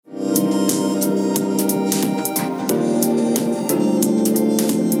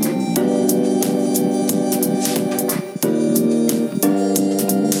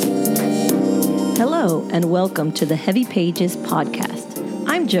and welcome to the Heavy Pages podcast.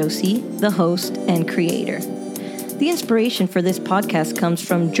 I'm Josie, the host and creator. The inspiration for this podcast comes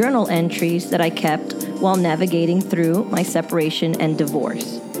from journal entries that I kept while navigating through my separation and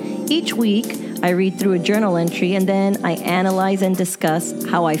divorce. Each week, I read through a journal entry and then I analyze and discuss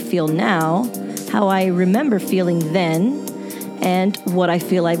how I feel now, how I remember feeling then, and what I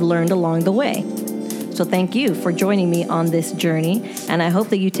feel I've learned along the way. So thank you for joining me on this journey, and I hope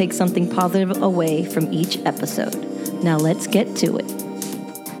that you take something positive away from each episode. Now let's get to it.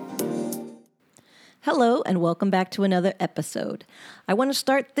 Hello, and welcome back to another episode. I want to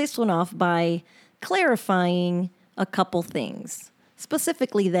start this one off by clarifying a couple things.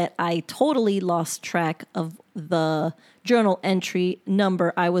 Specifically that I totally lost track of the journal entry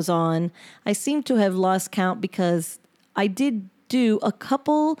number I was on. I seem to have lost count because I did do a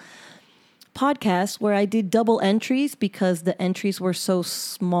couple podcasts where I did double entries because the entries were so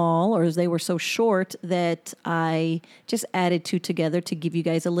small or they were so short that I just added two together to give you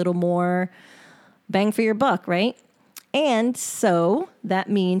guys a little more bang for your buck, right? And so that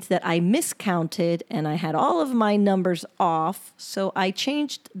means that I miscounted and I had all of my numbers off. So I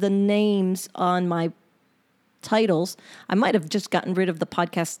changed the names on my titles. I might have just gotten rid of the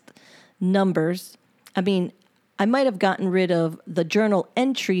podcast numbers. I might have gotten rid of the journal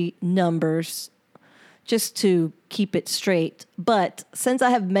entry numbers just to keep it straight. But since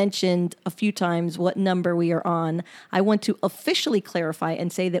I have mentioned a few times what number we are on, I want to officially clarify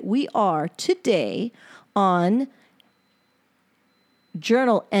and say that we are today on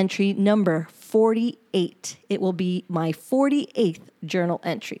journal entry number 48. It will be my 48th journal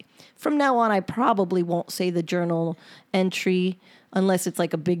entry. From now on, I probably won't say the journal entry unless it's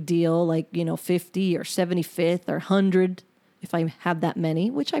like a big deal, like, 50 or 75th or 100, if I have that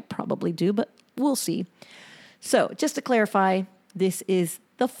many, which I probably do, but we'll see. So just to clarify, this is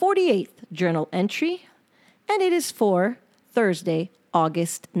the 48th journal entry, and it is for Thursday,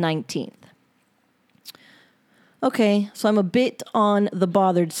 August 19th. Okay, so I'm a bit on the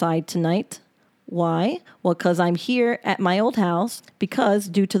bothered side tonight. Why? Well, because I'm here at my old house because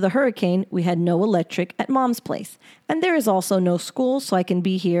due to the hurricane, we had no electric at Mom's place. And there is also no school, so I can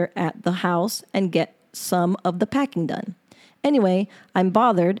be here at the house and get some of the packing done. Anyway, I'm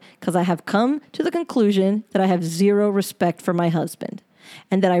bothered because I have come to the conclusion that I have zero respect for my husband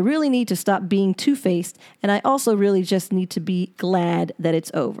and that I really need to stop being two-faced, and I also really just need to be glad that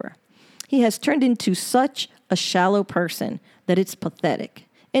it's over. He has turned into such a shallow person that it's pathetic.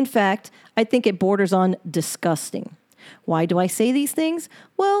 In fact, I think it borders on disgusting. Why do I say these things?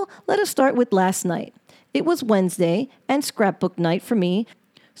 Well, let us start with last night. It was Wednesday and scrapbook night for me,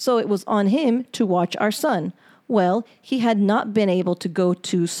 so it was on him to watch our son. Well, he had not been able to go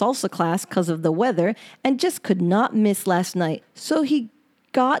to salsa class because of the weather and just could not miss last night, so he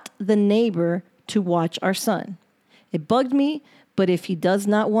got the neighbor to watch our son. It bugged me, but if he does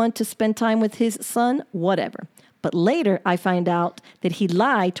not want to spend time with his son, whatever. But later, I find out that he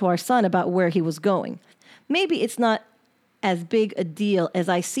lied to our son about where he was going. Maybe it's not as big a deal as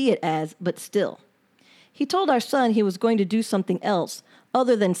I see it as, but still. He told our son he was going to do something else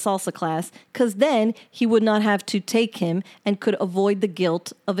other than salsa class, because then he would not have to take him and could avoid the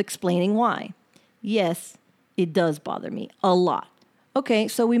guilt of explaining why. Yes, it does bother me a lot. Okay,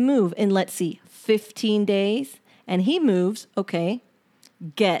 so we move in, 15 days, and he moves,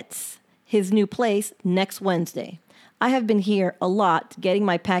 gets his new place next Wednesday. I have been here a lot getting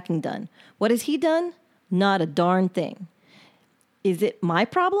my packing done. What has he done? Not a darn thing. Is it my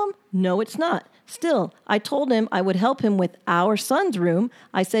problem? No, it's not. Still, I told him I would help him with our son's room.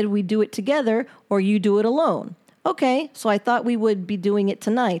 I said we do it together or you do it alone. Okay, so I thought we would be doing it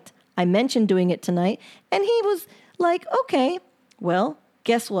tonight. I mentioned doing it tonight, and he was like, okay. Well,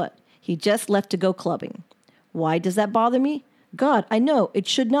 guess what? He just left to go clubbing. Why does that bother me? God, I know it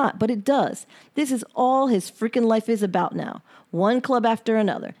should not, but it does. This is all his freaking life is about now. One club after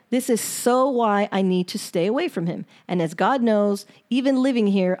another. This is so why I need to stay away from him. And as God knows, even living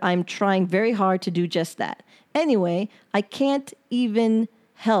here, I'm trying very hard to do just that. Anyway, I can't even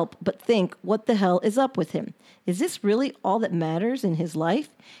help but think what the hell is up with him. Is this really all that matters in his life?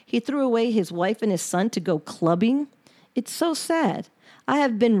 He threw away his wife and his son to go clubbing? It's so sad. I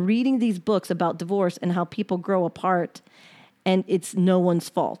have been reading these books about divorce and how people grow apart, and it's no one's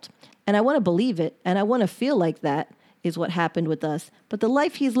fault. And I want to believe it, and I want to feel like that is what happened with us. But the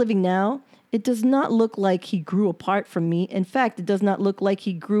life he's living now, it does not look like he grew apart from me. In fact, it does not look like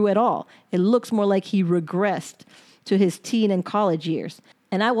he grew at all. It looks more like he regressed to his teen and college years.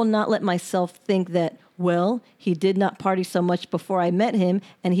 And I will not let myself think that, well, he did not party so much before I met him,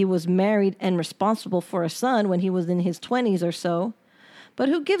 and he was married and responsible for a son when he was in his 20s or so. But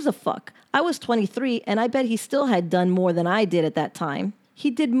who gives a fuck? I was 23, and I bet he still had done more than I did at that time. He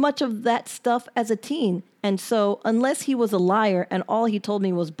did much of that stuff as a teen, and so unless he was a liar and all he told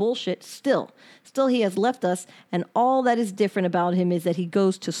me was bullshit, still he has left us, and all that is different about him is that he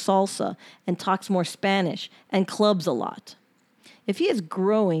goes to salsa and talks more Spanish and clubs a lot. If he is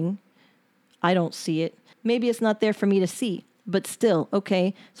growing, I don't see it. Maybe it's not there for me to see, but still,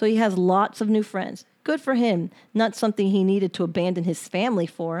 okay, so he has lots of new friends. Good for him, not something he needed to abandon his family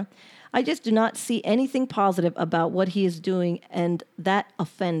for. I just do not see anything positive about what he is doing, and that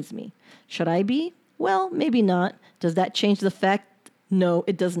offends me. Should I be? Well, maybe not. Does that change the fact? No,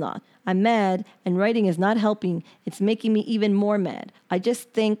 it does not. I'm mad, and writing is not helping. It's making me even more mad. I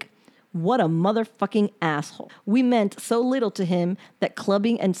just think, what a motherfucking asshole. We meant so little to him that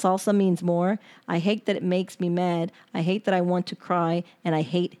clubbing and salsa means more. I hate that it makes me mad. I hate that I want to cry, and I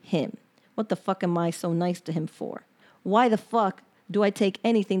hate him. What the fuck am I so nice to him for? Why the fuck do I take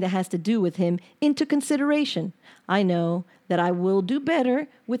anything that has to do with him into consideration? I know that I will do better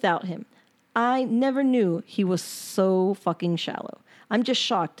without him. I never knew he was so fucking shallow. I'm just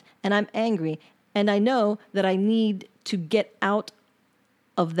shocked, and I'm angry, and I know that I need to get out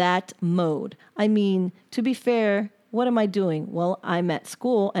of that mode. I mean, to be fair, what am I doing? Well, I'm at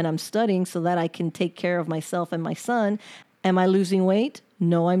school, and I'm studying so that I can take care of myself and my son. Am I losing weight?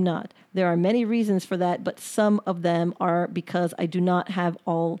 No, I'm not. There are many reasons for that, but some of them are because I do not have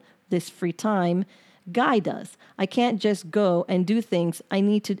all this free time. Guy does. I can't just go and do things. I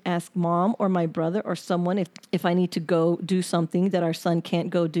need to ask mom or my brother or someone if I need to go do something that our son can't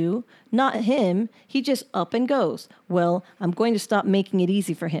go do. Not him. He just up and goes. Well, I'm going to stop making it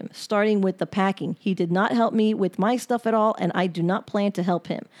easy for him, starting with the packing. He did not help me with my stuff at all, and I do not plan to help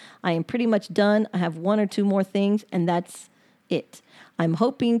him. I am pretty much done. I have 1 or 2 more things, and that's it. I'm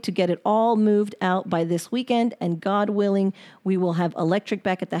hoping to get it all moved out by this weekend, and God willing, we will have electric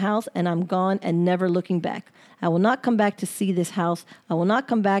back at the house, and I'm gone and never looking back. I will not come back to see this house. I will not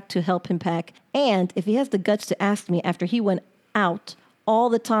come back to help him pack. And if he has the guts to ask me after he went out all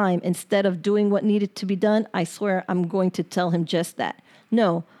the time instead of doing what needed to be done, I swear I'm going to tell him just that.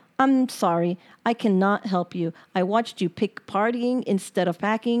 No, I'm sorry. I cannot help you. I watched you pick partying instead of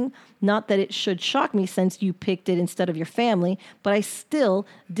packing. Not that it should shock me since you picked it instead of your family, but I still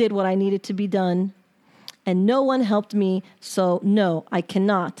did what I needed to be done. And no one helped me, so no, I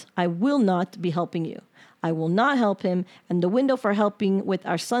cannot. I will not be helping you. I will not help him, and the window for helping with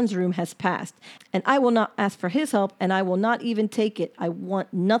our son's room has passed. And I will not ask for his help, and I will not even take it. I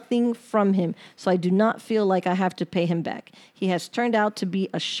want nothing from him, so I do not feel like I have to pay him back. He has turned out to be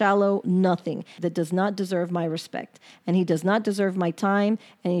a shallow nothing that does not deserve my respect. And he does not deserve my time,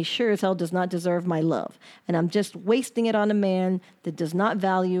 and he sure as hell does not deserve my love. And I'm just wasting it on a man that does not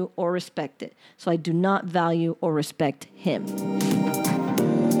value or respect it. So I do not value or respect him.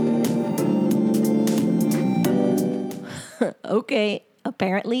 Okay,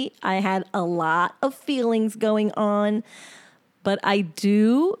 apparently I had a lot of feelings going on, but I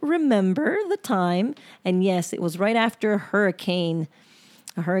do remember the time, and yes, it was right after a hurricane,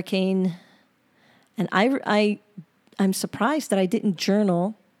 and I'm surprised that I didn't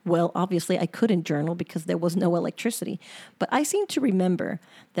journal. Well, obviously I couldn't journal because there was no electricity, but I seem to remember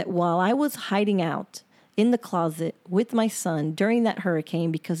that while I was hiding out in the closet with my son during that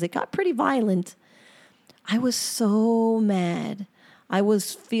hurricane, because it got pretty violent, I was so mad. I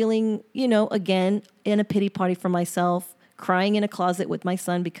was feeling, again, in a pity party for myself, crying in a closet with my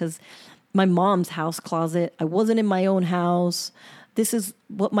son because my mom's house closet. I wasn't in my own house. This is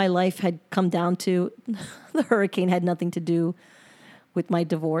what my life had come down to. The hurricane had nothing to do with my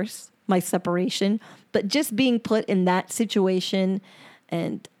divorce, my separation, but just being put in that situation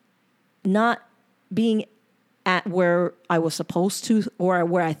and not being at where I was supposed to, or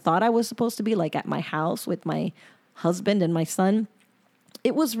where I thought I was supposed to be, like at my house with my husband and my son.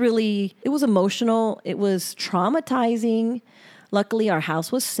 It was emotional. It was traumatizing. Luckily, our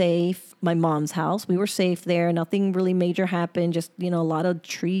house was safe. My mom's house, we were safe there. Nothing really major happened. Just, a lot of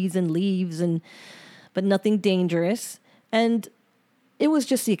trees and leaves, but nothing dangerous. And it was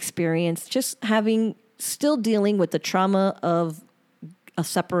just the experience, still dealing with the trauma of a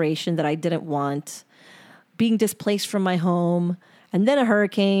separation that I didn't want, being displaced from my home, and then a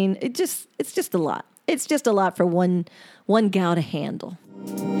hurricane. It's just a lot. It's just a lot for one gal to handle.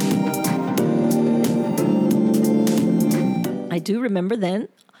 I do remember then,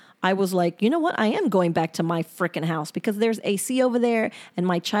 I was like, you know what? I am going back to my frickin' house because there's AC over there and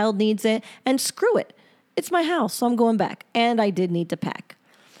my child needs it, and screw it. It's my house, so I'm going back. And I did need to pack.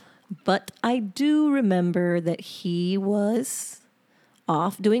 But I do remember that he was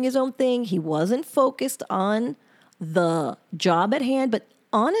off doing his own thing. He wasn't focused on the job at hand, but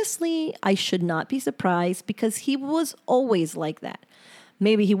honestly, I should not be surprised because he was always like that.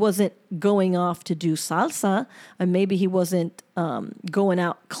 Maybe he wasn't going off to do salsa, and maybe he wasn't going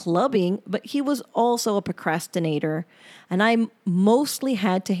out clubbing, but he was also a procrastinator. And I mostly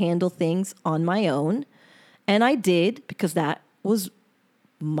had to handle things on my own. And I did because that was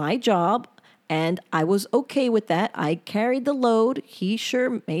my job. And I was okay with that. I carried the load. He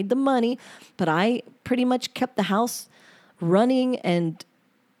sure made the money, but I pretty much kept the house running and,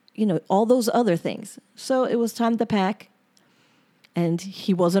 all those other things. So it was time to pack. And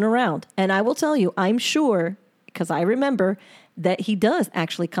he wasn't around. And I will tell you, I'm sure, because I remember, that he does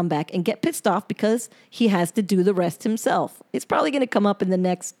actually come back and get pissed off because he has to do the rest himself. It's probably going to come up in the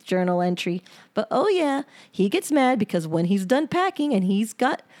next journal entry. But oh yeah, he gets mad because when he's done packing and he's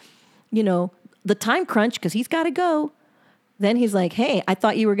got, the time crunch because he's got to go, then he's like, hey, I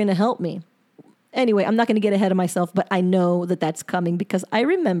thought you were going to help me. Anyway, I'm not going to get ahead of myself, but I know that that's coming because I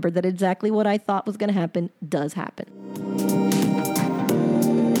remember that exactly what I thought was going to happen does happen.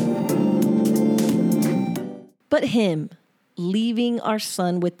 But him leaving our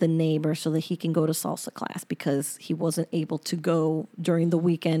son with the neighbor so that he can go to salsa class because he wasn't able to go during the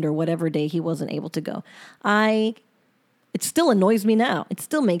weekend or whatever day he wasn't able to go. It still annoys me now. It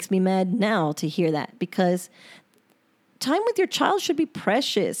still makes me mad now to hear that because time with your child should be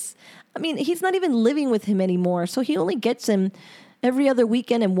precious. I mean, he's not even living with him anymore, so he only gets him every other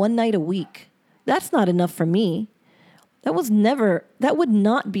weekend and one night a week. That's not enough for me. That would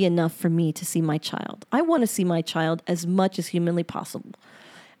not be enough for me to see my child. I want to see my child as much as humanly possible.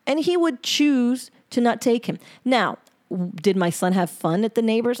 And he would choose to not take him. Now, did my son have fun at the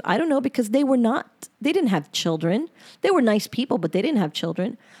neighbors? I don't know because they didn't have children. They were nice people, but they didn't have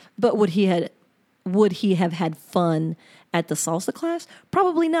children. But would he have had fun at the salsa class?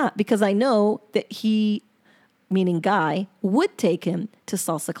 Probably not, because I know that he, meaning Guy, would take him to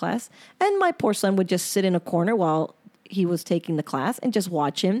salsa class. And my poor son would just sit in a corner while he was taking the class and just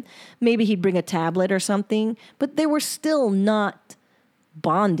watch him. Maybe he'd bring a tablet or something, but they were still not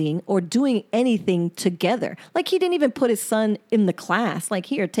bonding or doing anything together. Like he didn't even put his son in the class, like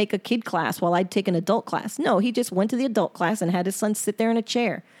here, take a kid class while I'd take an adult class. No, he just went to the adult class and had his son sit there in a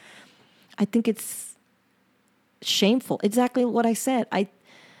chair. I think it's shameful. Exactly what I said.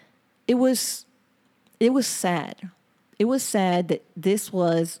 It was sad. It was sad that this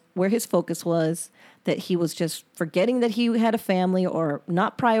was where his focus was, that he was just forgetting that he had a family or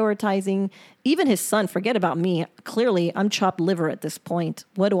not prioritizing even his son. Forget about me. Clearly, I'm chopped liver at this point.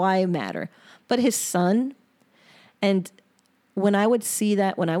 What do I matter? But his son, and when I would see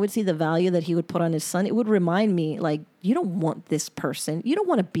the value that he would put on his son, it would remind me, like, you don't want this person. You don't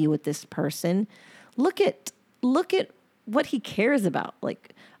want to be with this person. Look at what he cares about,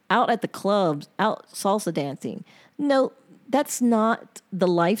 like out at the clubs, out salsa dancing. No, that's not the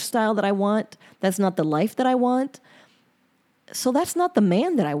lifestyle that I want. That's not the life that I want. So that's not the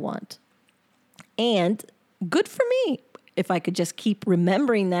man that I want. And good for me if I could just keep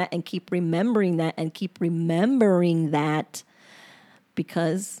remembering that and keep remembering that and keep remembering that,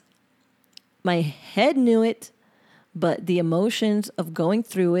 because my head knew it, but the emotions of going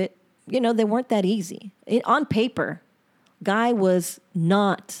through it, they weren't that easy. On paper, Guy was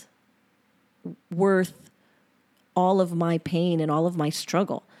not worth all of my pain and all of my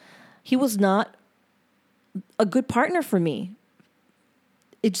struggle. He was not a good partner for me.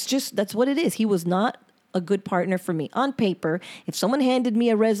 It's just, that's what it is. He was not a good partner for me. On paper, if someone handed me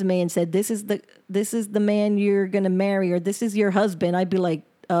a resume and said, this is the man you're going to marry, or this is your husband, I'd be like,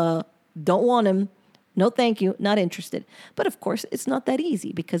 don't want him. No, thank you. Not interested. But of course, it's not that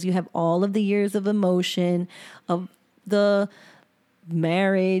easy because you have all of the years of emotion, of the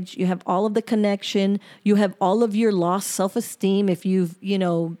marriage, you have all of the connection, you have all of your lost self-esteem if you've,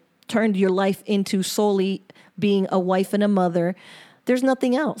 turned your life into solely being a wife and a mother. There's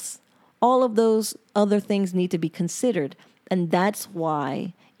nothing else. All of those other things need to be considered. And that's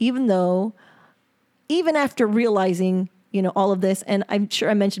why, even after realizing, all of this, and I'm sure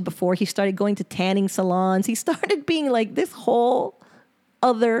I mentioned before, he started going to tanning salons. He started being like this whole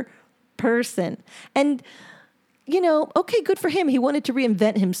other person. And okay, good for him. He wanted to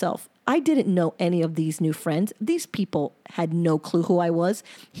reinvent himself. I didn't know any of these new friends. These people had no clue who I was.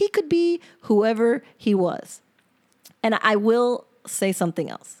 He could be whoever he was. And I will say something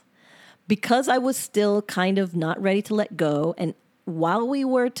else. Because I was still kind of not ready to let go, and while we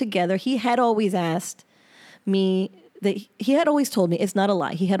were together, he had always asked me, he had always told me, it's not a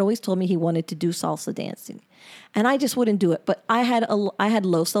lie, he had always told me he wanted to do salsa dancing. And I just wouldn't do it. But I had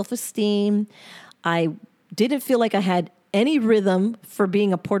low self-esteem. I didn't feel like I had any rhythm for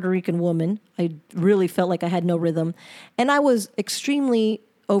being a Puerto Rican woman. I really felt like I had no rhythm. And I was extremely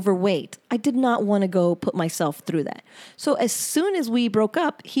overweight. I did not want to go put myself through that. So as soon as we broke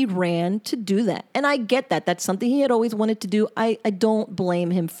up, he ran to do that. And I get that. That's something he had always wanted to do. I don't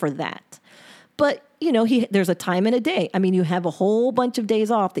blame him for that. But, there's a time and a day. I mean, you have a whole bunch of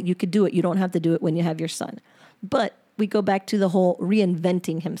days off that you could do it. You don't have to do it when you have your son. But we go back to the whole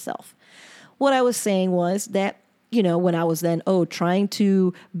reinventing himself. What I was saying was that, when I was then, trying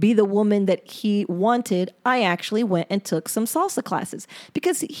to be the woman that he wanted, I actually went and took some salsa classes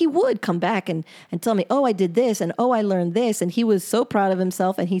because he would come back and tell me, I did this and I learned this. And he was so proud of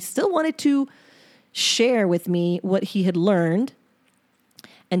himself and he still wanted to share with me what he had learned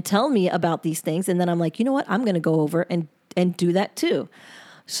and tell me about these things. And then I'm like, you know what? I'm going to go over and do that too.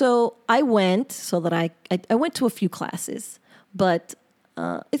 So I went so that I went to a few classes, but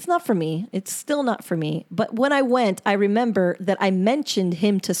it's not for me. It's still not for me. But when I went, I remember that I mentioned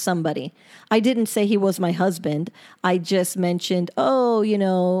him to somebody. I didn't say he was my husband. I just mentioned, I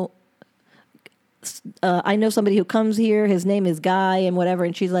know somebody who comes here. His name is Guy and whatever.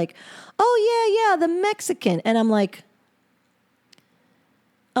 And she's like, oh, yeah, the Mexican. And I'm like,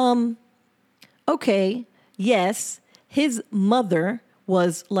 okay, yes, his mother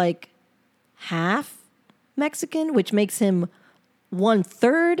was like half Mexican, which makes him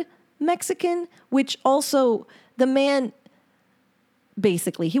 1/3 Mexican, which also the man,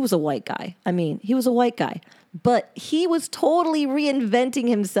 basically, he was a white guy. I mean, he was a white guy, but he was totally reinventing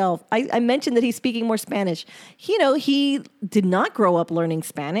himself. I mentioned that he's speaking more Spanish. He did not grow up learning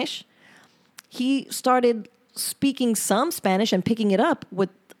Spanish. He started speaking some Spanish and picking it up with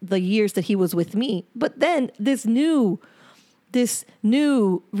the years that he was with me. But then this new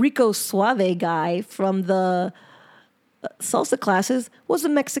Rico Suave guy from the salsa classes was a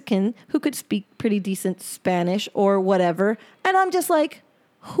Mexican who could speak pretty decent Spanish or whatever. And I'm just like,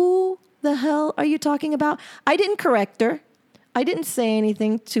 who the hell are you talking about? I didn't correct her. I didn't say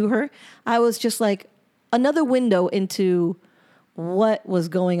anything to her. I was just like another window into what was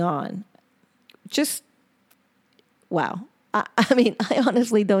going on. Just, wow. I mean, I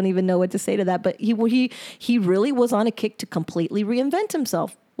honestly don't even know what to say to that, but he really was on a kick to completely reinvent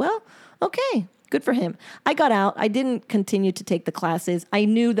himself. Well, okay. Good for him. I got out. I didn't continue to take the classes. I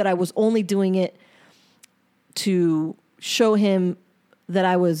knew that I was only doing it to show him that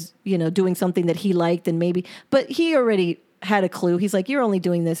I was, doing something that he liked and maybe, but he already had a clue. He's like, you're only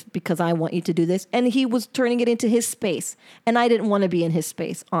doing this because I want you to do this. And he was turning it into his space. And I didn't want to be in his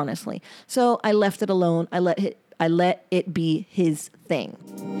space, honestly. So I left it alone. I let it be his thing.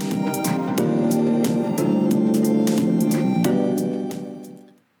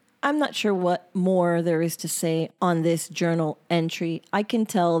 I'm not sure what more there is to say on this journal entry. I can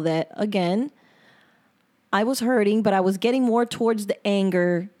tell that, again, I was hurting, but I was getting more towards the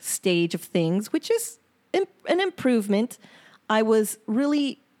anger stage of things, which is an improvement. I was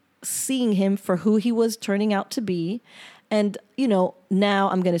really seeing him for who he was turning out to be. And, now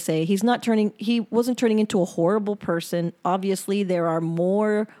I'm going to say he wasn't turning into a horrible person. Obviously, there are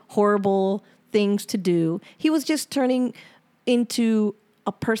more horrible things to do. He was just turning into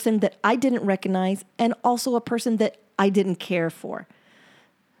a person that I didn't recognize and also a person that I didn't care for.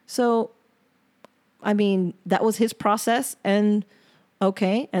 So, I mean, that was his process and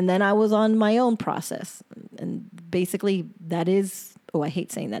okay. And then I was on my own process. And basically that is, I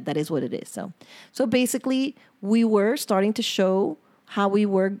hate saying that. That is what it is. So basically we were starting to show how we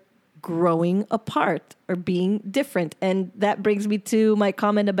were growing apart or being different. And that brings me to my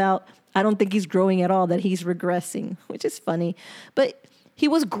comment about, I don't think he's growing at all, that he's regressing, which is funny. But he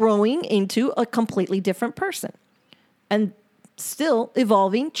was growing into a completely different person and still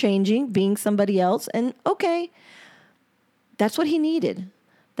evolving, changing, being somebody else. And okay, that's what he needed.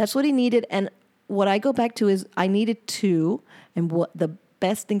 That's what he needed. And what I go back to is I needed to, and what the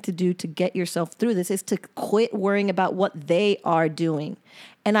best thing to do to get yourself through this is to quit worrying about what they are doing.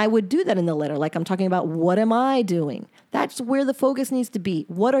 And I would do that in the letter. Like I'm talking about, what am I doing? That's where the focus needs to be.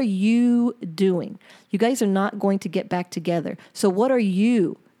 What are you doing? You guys are not going to get back together. So what are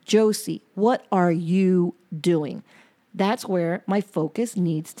you, Josie? What are you doing? That's where my focus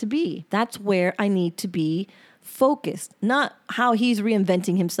needs to be. That's where I need to be focused, not how he's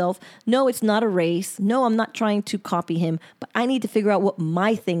reinventing himself. No, it's not a race. No, I'm not trying to copy him, but I need to figure out what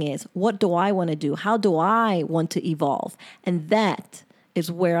my thing is. What do I want to do? How do I want to evolve? And that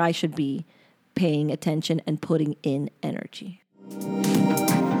is where I should be paying attention and putting in energy.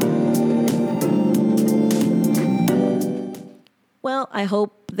 Well, I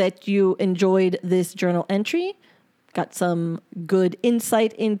hope that you enjoyed this journal entry, got some good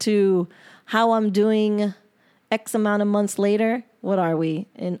insight into how I'm doing X amount of months later. What are we?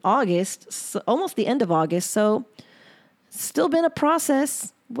 In August, so almost the end of August. So still been a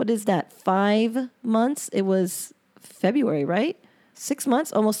process. What is that? 5 months? It was February, right? 6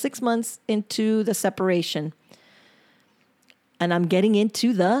 months, almost 6 months into the separation. And I'm getting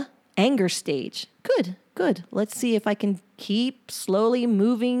into the anger stage. Good. Let's see if I can keep slowly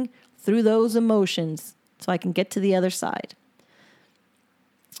moving through those emotions so I can get to the other side.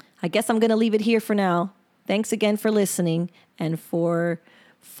 I guess I'm going to leave it here for now. Thanks again for listening and for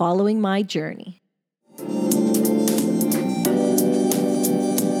following my journey.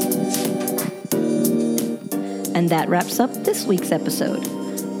 And that wraps up this week's episode.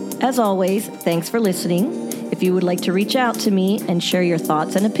 As always, thanks for listening. If you would like to reach out to me and share your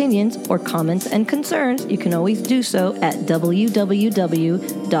thoughts and opinions or comments and concerns, you can always do so at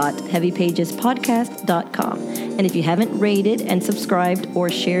www.heavypagespodcast.com. And if you haven't rated and subscribed or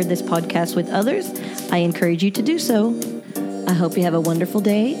shared this podcast with others, I encourage you to do so. I hope you have a wonderful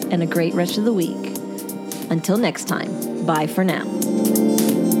day and a great rest of the week. Until next time, bye for now.